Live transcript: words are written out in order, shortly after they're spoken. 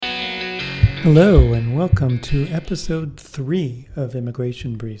Hello, and welcome to episode 3 of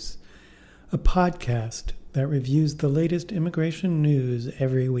Immigration Briefs, a podcast that reviews the latest immigration news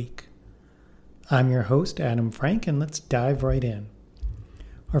every week. I'm your host, Adam Frank, and let's dive right in.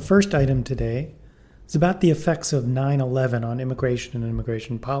 Our first item today is about the effects of 9/11 on immigration and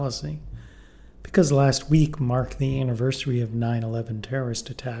immigration policy. Because last week marked the anniversary of 9/11 terrorist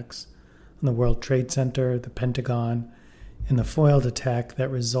attacks on the World Trade Center, the Pentagon, and the foiled attack that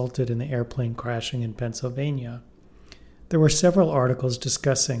resulted in the airplane crashing in Pennsylvania, there were several articles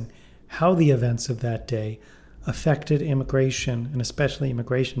discussing how the events of that day affected immigration and especially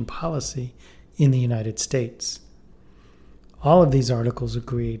immigration policy in the United States. All of these articles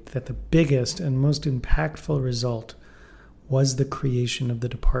agreed that the biggest and most impactful result was the creation of the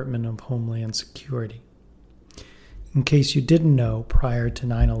Department of Homeland Security. In case you didn't know, prior to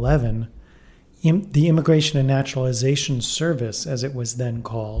 9/11, the Immigration and Naturalization Service, as it was then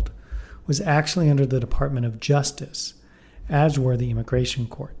called, was actually under the Department of Justice, as were the immigration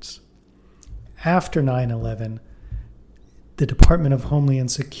courts. After 9/11, the Department of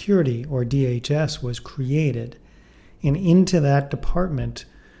Homeland Security, or DHS, was created, and into that department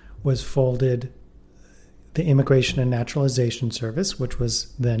was folded the Immigration and Naturalization Service, which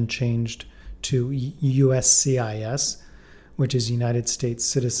was then changed to USCIS, which is United States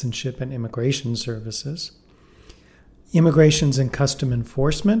Citizenship and Immigration Services, Immigrations and Custom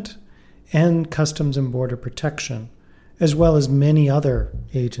Enforcement, and Customs and Border Protection, as well as many other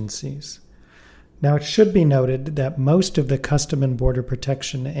agencies. Now, it should be noted that most of the Custom and Border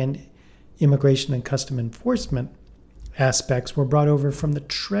Protection and Immigration and Custom Enforcement aspects were brought over from the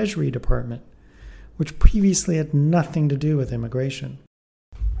Treasury Department, which previously had nothing to do with immigration.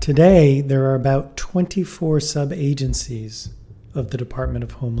 Today, there are about 24 sub-agencies of the Department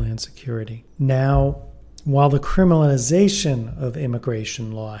of Homeland Security. Now, while the criminalization of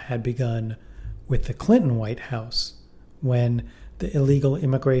immigration law had begun with the Clinton White House, when the Illegal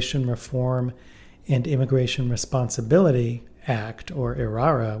Immigration Reform and Immigration Responsibility Act, or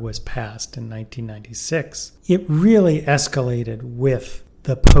IRARA, was passed in 1996, it really escalated with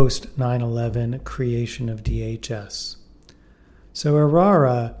the post-9/11 creation of DHS. So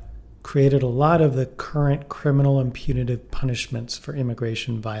IRARA created a lot of the current criminal and punitive punishments for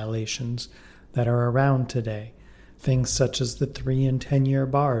immigration violations that are around today. Things such as the 3 and 10-year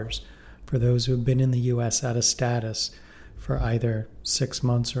bars for those who have been in the U.S. out of status for either 6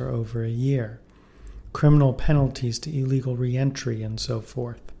 months or over a year, criminal penalties to illegal reentry, and so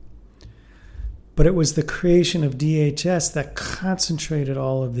forth. But it was the creation of DHS that concentrated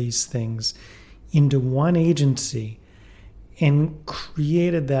all of these things into one agency and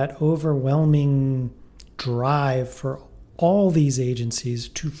created that overwhelming drive for all these agencies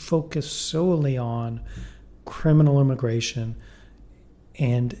to focus solely on criminal immigration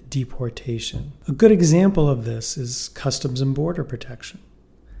and deportation. A good example of this is Customs and Border Protection.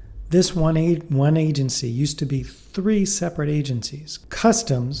 This one agency used to be 3 separate agencies.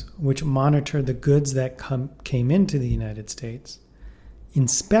 Customs, which monitored the goods that came into the United States.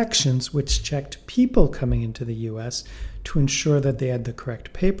 Inspections, which checked people coming into the U.S. to ensure that they had the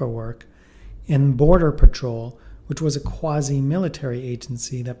correct paperwork. And Border Patrol, which was a quasi-military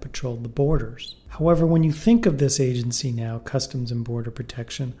agency that patrolled the borders. However, when you think of this agency now, Customs and Border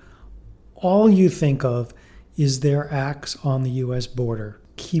Protection, all you think of is their acts on the U.S. border,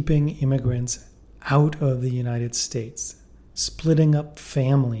 keeping immigrants out of the United States, splitting up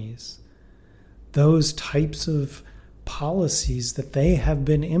families, those types of policies that they have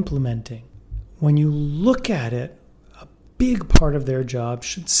been implementing. When you look at it, a big part of their job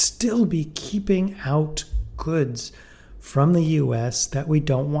should still be keeping out goods from the U.S. that we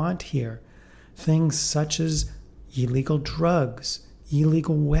don't want here. Things such as illegal drugs,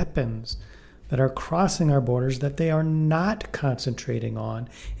 illegal weapons that are crossing our borders that they are not concentrating on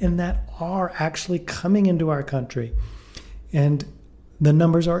and that are actually coming into our country. And the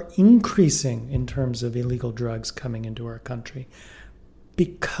numbers are increasing in terms of illegal drugs coming into our country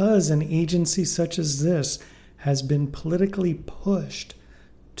because an agency such as this has been politically pushed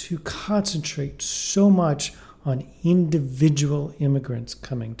to concentrate so much on individual immigrants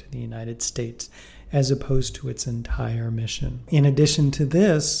coming to the United States as opposed to its entire mission. In addition to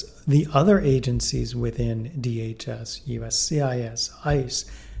this, the other agencies within DHS, USCIS, ICE,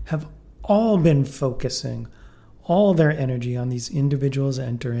 have all been focusing all their energy on these individuals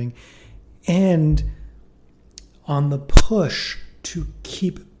entering and on the push to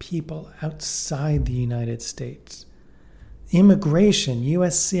keep people outside the United States. Immigration,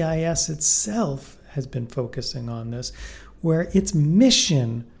 USCIS itself has been focusing on this, where its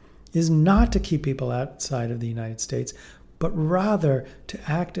mission is not to keep people outside of the United States, but rather to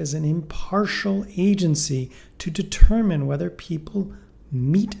act as an impartial agency to determine whether people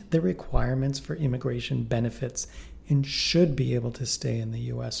meet the requirements for immigration benefits and should be able to stay in the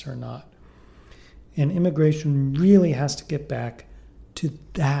U.S. or not. And immigration really has to get back to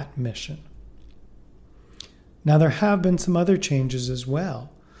that mission. Now, there have been some other changes as well.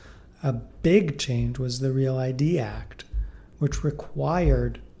 A big change was the Real ID Act, which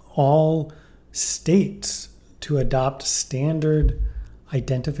required all states to adopt standard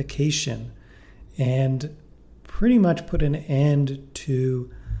identification and pretty much put an end to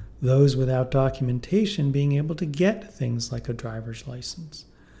those without documentation being able to get things like a driver's license.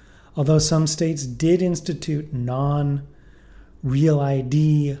 Although some states did institute non-Real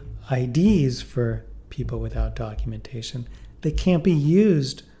ID IDs for people without documentation, they can't be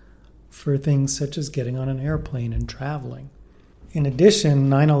used for things such as getting on an airplane and traveling. In addition,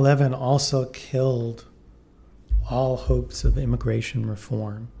 9/11 also killed all hopes of immigration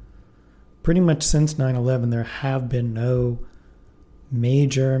reform. Pretty much since 9/11, there have been no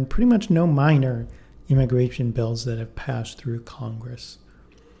major and pretty much no minor immigration bills that have passed through Congress.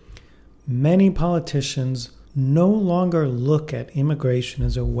 Many politicians no longer look at immigration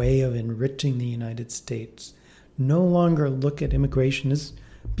as a way of enriching the United States, no longer look at immigration as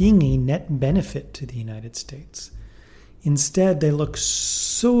being a net benefit to the United States. Instead, they look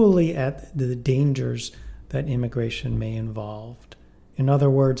solely at the dangers that immigration may involve. In other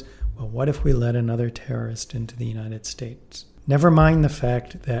words, well, what if we let another terrorist into the United States? Never mind the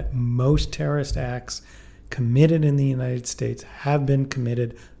fact that most terrorist acts committed in the United States have been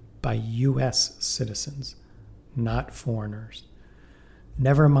committed by U.S. citizens, not foreigners.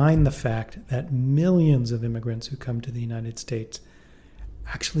 Never mind the fact that millions of immigrants who come to the United States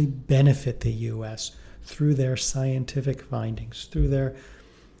actually benefit the U.S. through their scientific findings, through their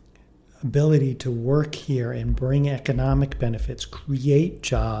ability to work here and bring economic benefits, create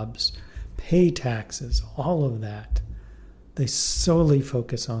jobs, pay taxes, all of that. They solely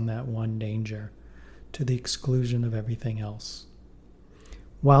focus on that one danger to the exclusion of everything else.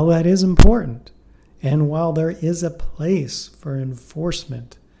 While that is important, and while there is a place for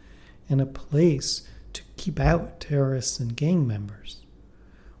enforcement and a place to keep out terrorists and gang members,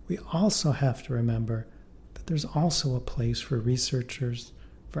 we also have to remember that there's also a place for researchers,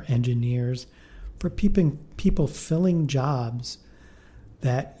 for engineers, for people filling jobs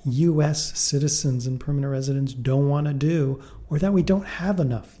that U.S. citizens and permanent residents don't want to do, or that we don't have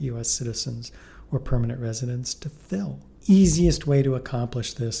enough U.S. citizens or permanent residents to fill. Easiest way to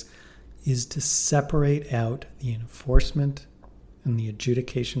accomplish this is to separate out the enforcement and the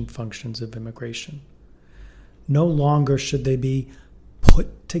adjudication functions of immigration. No longer should they be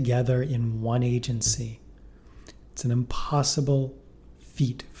put together in one agency. It's an impossible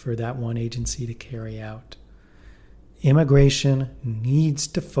feat for that one agency to carry out. Immigration needs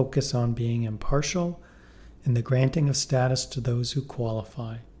to focus on being impartial in the granting of status to those who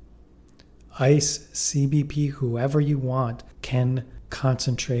qualify. ICE, CBP, whoever you want can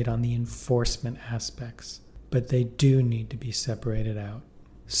concentrate on the enforcement aspects, but they do need to be separated out.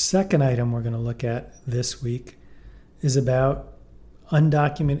 Second item we're going to look at this week is about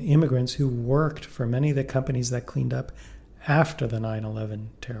undocumented immigrants who worked for many of the companies that cleaned up after the 9/11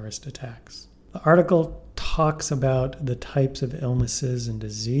 terrorist attacks. The article talks about the types of illnesses and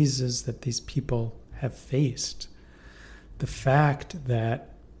diseases that these people have faced. The fact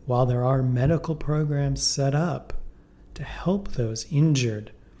that while there are medical programs set up to help those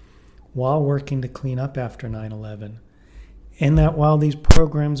injured while working to clean up after 9/11, and that while these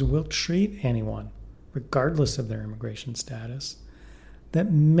programs will treat anyone, regardless of their immigration status,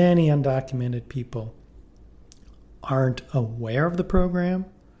 that many undocumented people aren't aware of the program,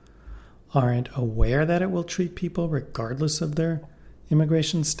 aren't aware that it will treat people regardless of their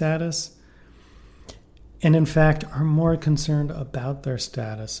immigration status, and in fact are more concerned about their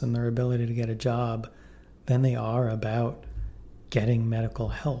status and their ability to get a job than they are about getting medical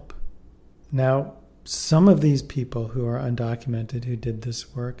help. Now, some of these people who are undocumented who did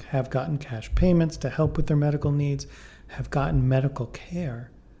this work have gotten cash payments to help with their medical needs, have gotten medical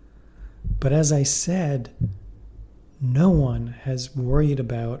care. But as I said, no one has worried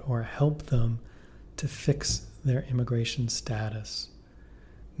about or helped them to fix their immigration status.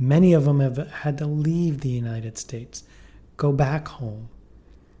 Many of them have had to leave the United States, go back home,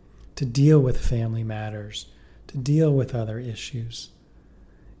 to deal with family matters, to deal with other issues.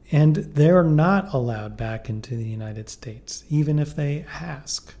 And they're not allowed back into the United States, even if they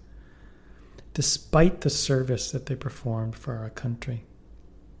ask, despite the service that they performed for our country.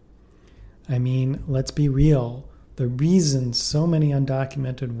 I mean, let's be real. The reason so many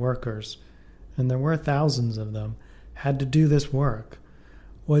undocumented workers, and there were thousands of them, had to do this work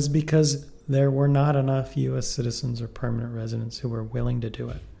was because there were not enough U.S. citizens or permanent residents who were willing to do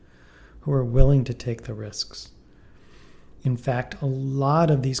it, who were willing to take the risks. In fact, a lot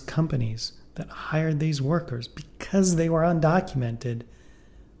of these companies that hired these workers, because they were undocumented,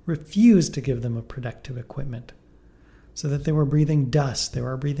 refused to give them a protective equipment, so that they were breathing dust, they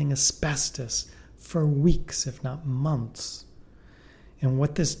were breathing asbestos for weeks, if not months. And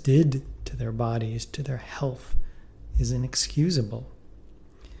what this did to their bodies, to their health, is inexcusable.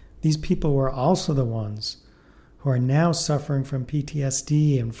 These people were also the ones who are now suffering from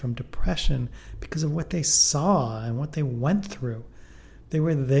PTSD and from depression because of what they saw and what they went through. They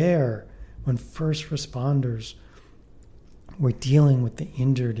were there when first responders were dealing with the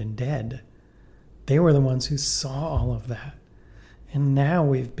injured and dead. They were the ones who saw all of that. And now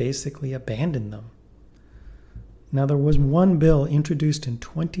we've basically abandoned them. Now, there was one bill introduced in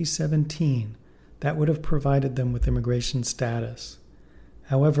 2017 that would have provided them with immigration status.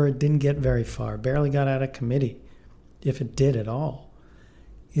 However, it didn't get very far, barely got out of committee, if it did at all.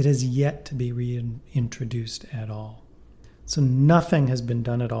 It has yet to be reintroduced at all. So nothing has been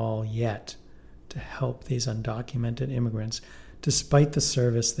done at all yet to help these undocumented immigrants, despite the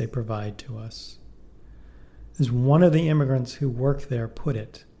service they provide to us. As one of the immigrants who work there put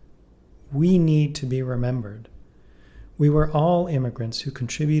it, we need to be remembered. We were all immigrants who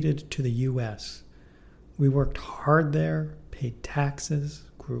contributed to the U.S. We worked hard there, paid taxes,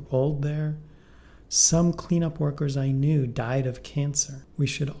 grew old there. Some cleanup workers I knew died of cancer. We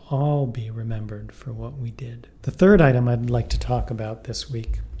should all be remembered for what we did. The third item I'd like to talk about this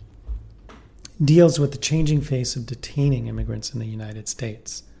week deals with the changing face of detaining immigrants in the United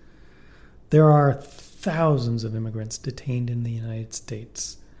States. There are thousands of immigrants detained in the United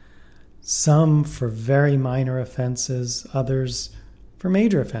States. Some for very minor offenses, others for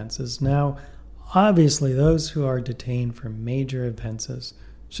major offenses. Now, obviously, those who are detained for major offenses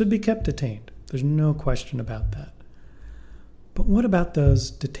should be kept detained. There's no question about that. But what about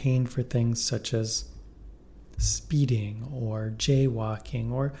those detained for things such as speeding or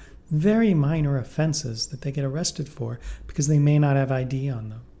jaywalking or very minor offenses that they get arrested for because they may not have ID on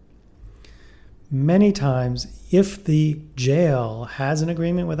them? Many times, if the jail has an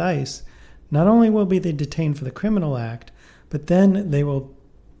agreement with ICE, not only will they be detained for the criminal act, but then they will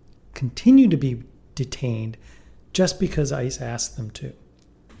continue to be detained just because ICE asked them to.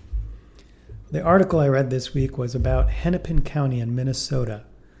 The article I read this week was about Hennepin County in Minnesota.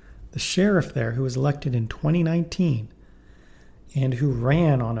 The sheriff there, who was elected in 2019 and who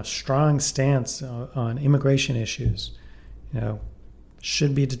ran on a strong stance on immigration issues,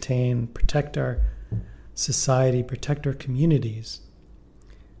 should be detained, protect our society, protect our communities,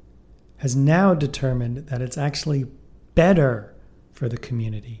 has now determined that it's actually better for the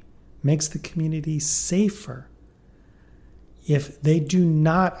community, makes the community safer if they do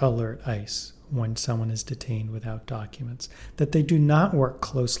not alert ICE when someone is detained without documents, that they do not work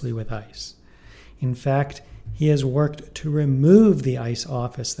closely with ICE. In fact, he has worked to remove the ICE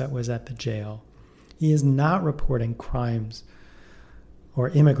office that was at the jail. He is not reporting crimes or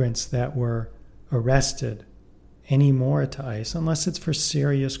immigrants that were arrested anymore to ICE unless it's for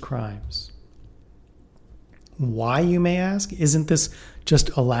serious crimes. Why, you may ask? Isn't this just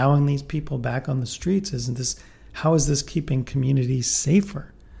allowing these people back on the streets? How is this keeping communities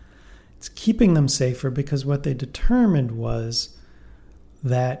safer? It's keeping them safer because what they determined was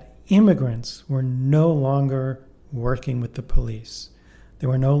that immigrants were no longer working with the police. They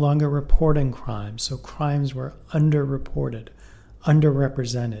were no longer reporting crimes, so crimes were underreported,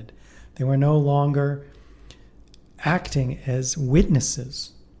 underrepresented. They were no longer acting as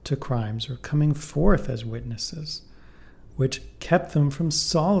witnesses to crimes or coming forth as witnesses, which kept them from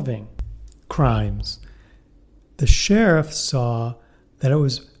solving crimes. The sheriff saw that it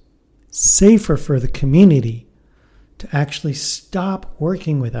was safer for the community to actually stop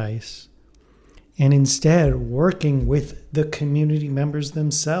working with ICE and instead working with the community members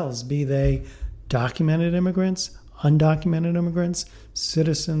themselves, be they documented immigrants, undocumented immigrants,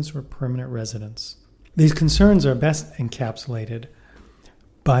 citizens, or permanent residents. These concerns are best encapsulated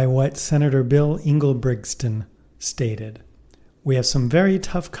by what Senator Bill Engelbrechtsen stated. We have some very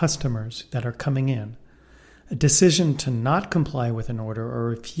tough customers that are coming in. A decision to not comply with an order or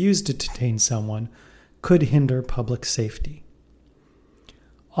refuse to detain someone could hinder public safety.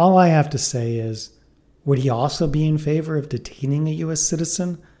 All I have to say is, would he also be in favor of detaining a U.S.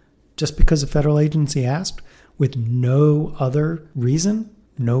 citizen just because a federal agency asked, with no other reason,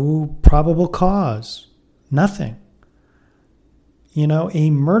 no probable cause, nothing? A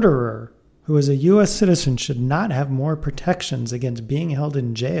murderer who is a U.S. citizen should not have more protections against being held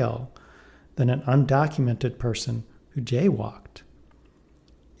in jail than an undocumented person who jaywalked.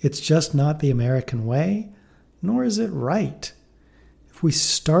 It's just not the American way, nor is it right. If we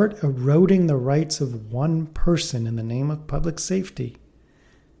start eroding the rights of one person in the name of public safety,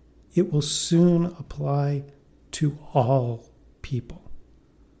 it will soon apply to all people.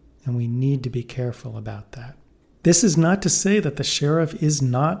 And we need to be careful about that. This is not to say that the sheriff is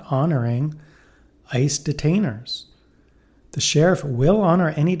not honoring ICE detainers. The sheriff will honor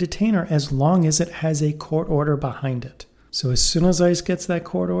any detainer as long as it has a court order behind it. So as soon as ICE gets that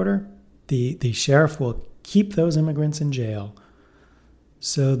court order, the sheriff will keep those immigrants in jail.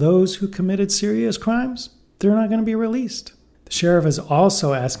 So those who committed serious crimes, they're not going to be released. The sheriff is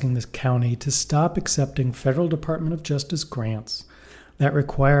also asking the county to stop accepting federal Department of Justice grants that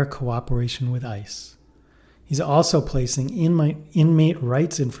require cooperation with ICE. He's also placing inmate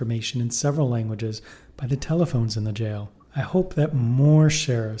rights information in several languages by the telephones in the jail. I hope that more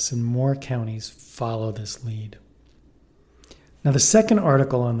sheriffs and more counties follow this lead. Now, the second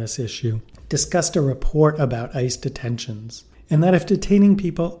article on this issue discussed a report about ICE detentions, and that if detaining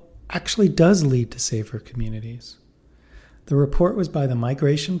people actually does lead to safer communities. The report was by the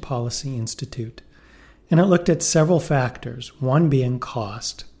Migration Policy Institute, and it looked at several factors, one being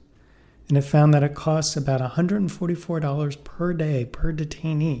cost. And it found that it costs about $144 per day per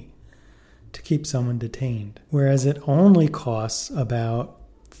detainee to keep someone detained, whereas it only costs about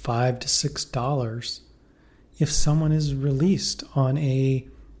 $5 to $6 if someone is released on a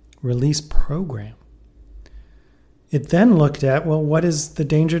release program. It then looked at, well, what is the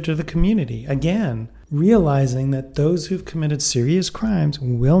danger to the community? Again, realizing that those who've committed serious crimes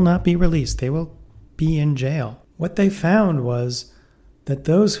will not be released. They will be in jail. What they found was that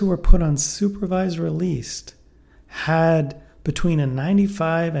those who were put on supervised release had between a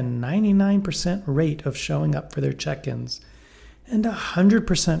 95 and 99% rate of showing up for their check-ins and a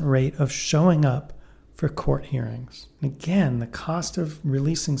 100% rate of showing up for court hearings. And again, the cost of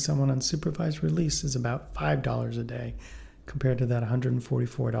releasing someone on supervised release is about $5 a day compared to that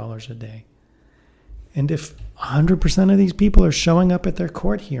 $144 a day. And if 100% of these people are showing up at their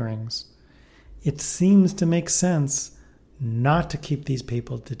court hearings, it seems to make sense not to keep these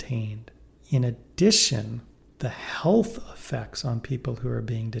people detained. In addition, the health effects on people who are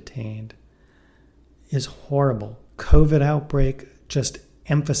being detained is horrible. COVID outbreak just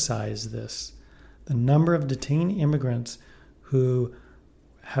emphasized this. The number of detained immigrants who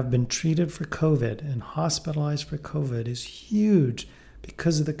have been treated for COVID and hospitalized for COVID is huge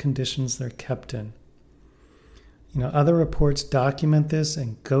because of the conditions they're kept in. Other reports document this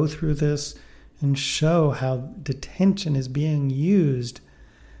and go through this and show how detention is being used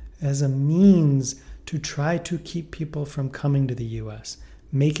as a means to try to keep people from coming to the U.S.,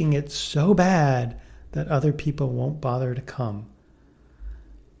 making it so bad that other people won't bother to come.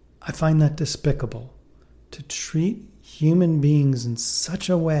 I find that despicable. To treat human beings in such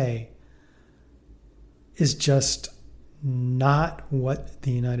a way is just not what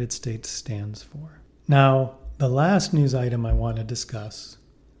the United States stands for. Now, the last news item I want to discuss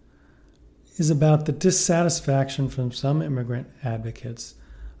is about the dissatisfaction from some immigrant advocates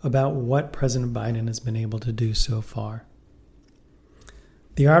about what President Biden has been able to do so far.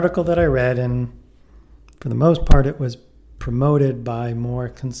 The article that I read, and for the most part it was promoted by more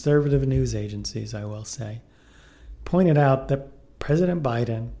conservative news agencies, I will say, pointed out that President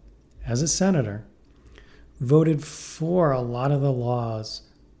Biden, as a senator, voted for a lot of the laws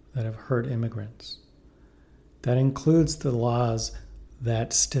that have hurt immigrants. That includes the laws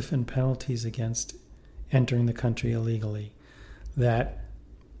that stiffen penalties against entering the country illegally, that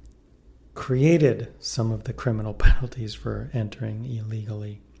created some of the criminal penalties for entering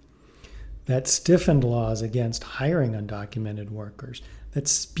illegally, that stiffened laws against hiring undocumented workers, that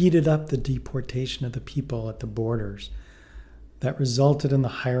speeded up the deportation of the people at the borders, that resulted in the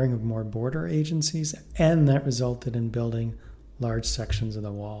hiring of more border agencies, and that resulted in building large sections of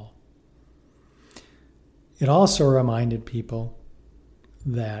the wall. It also reminded people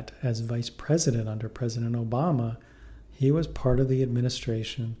that as vice president under President Obama, he was part of the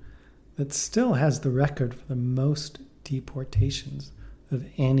administration that still has the record for the most deportations of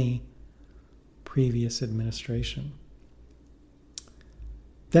any previous administration.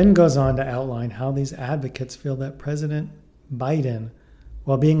 Then goes on to outline how these advocates feel that President Biden,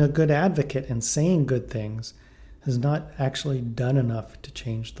 while being a good advocate and saying good things, has not actually done enough to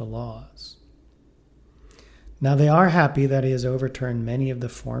change the laws. Now, they are happy that he has overturned many of the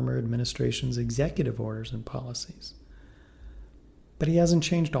former administration's executive orders and policies, but he hasn't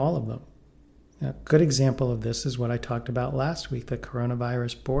changed all of them. A good example of this is what I talked about last week, the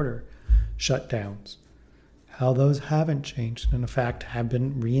coronavirus border shutdowns, how those haven't changed and in fact have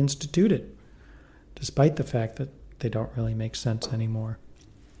been reinstituted, despite the fact that they don't really make sense anymore.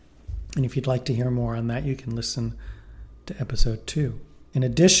 And if you'd like to hear more on that, you can listen to episode 2. In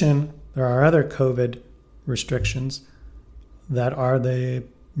addition, there are other COVID restrictions that are the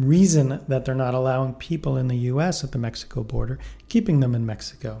reason that they're not allowing people in the U.S. at the Mexico border, keeping them in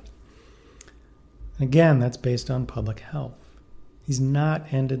Mexico. Again, that's based on public health. He's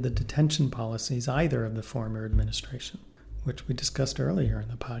not ended the detention policies either of the former administration, which we discussed earlier in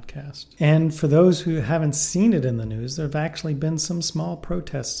the podcast. And for those who haven't seen it in the news, there have actually been some small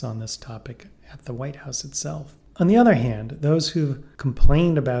protests on this topic at the White House itself. On the other hand, those who've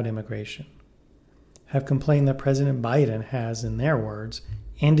complained about immigration have complained that President Biden has, in their words,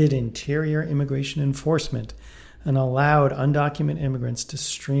 ended interior immigration enforcement and allowed undocumented immigrants to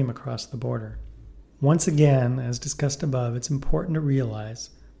stream across the border. Once again, as discussed above, it's important to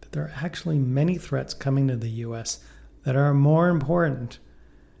realize that there are actually many threats coming to the U.S. that are more important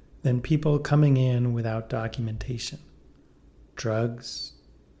than people coming in without documentation. Drugs,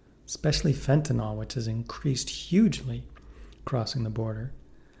 especially fentanyl, which has increased hugely crossing the border,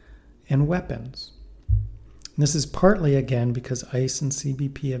 and weapons. And this is partly, again, because ICE and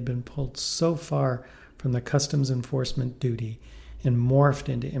CBP have been pulled so far from their customs enforcement duty and morphed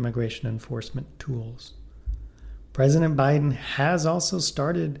into immigration enforcement tools. President Biden has also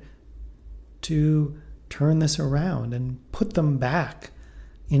started to turn this around and put them back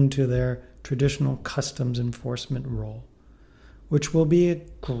into their traditional customs enforcement role, which will be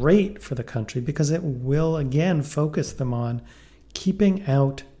great for the country because it will again focus them on keeping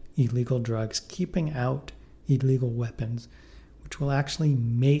out illegal drugs, keeping out illegal weapons, which will actually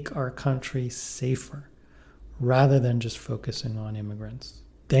make our country safer rather than just focusing on immigrants.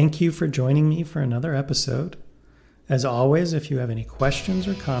 Thank you for joining me for another episode. As always, if you have any questions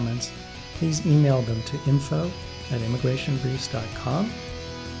or comments, please email them to info@immigrationbriefs.com.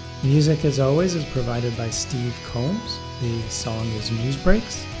 Music, as always, is provided by Steve Combs. The song is News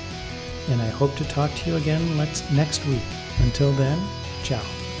Breaks. And I hope to talk to you again next week. Until then,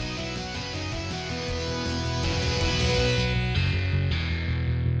 ciao.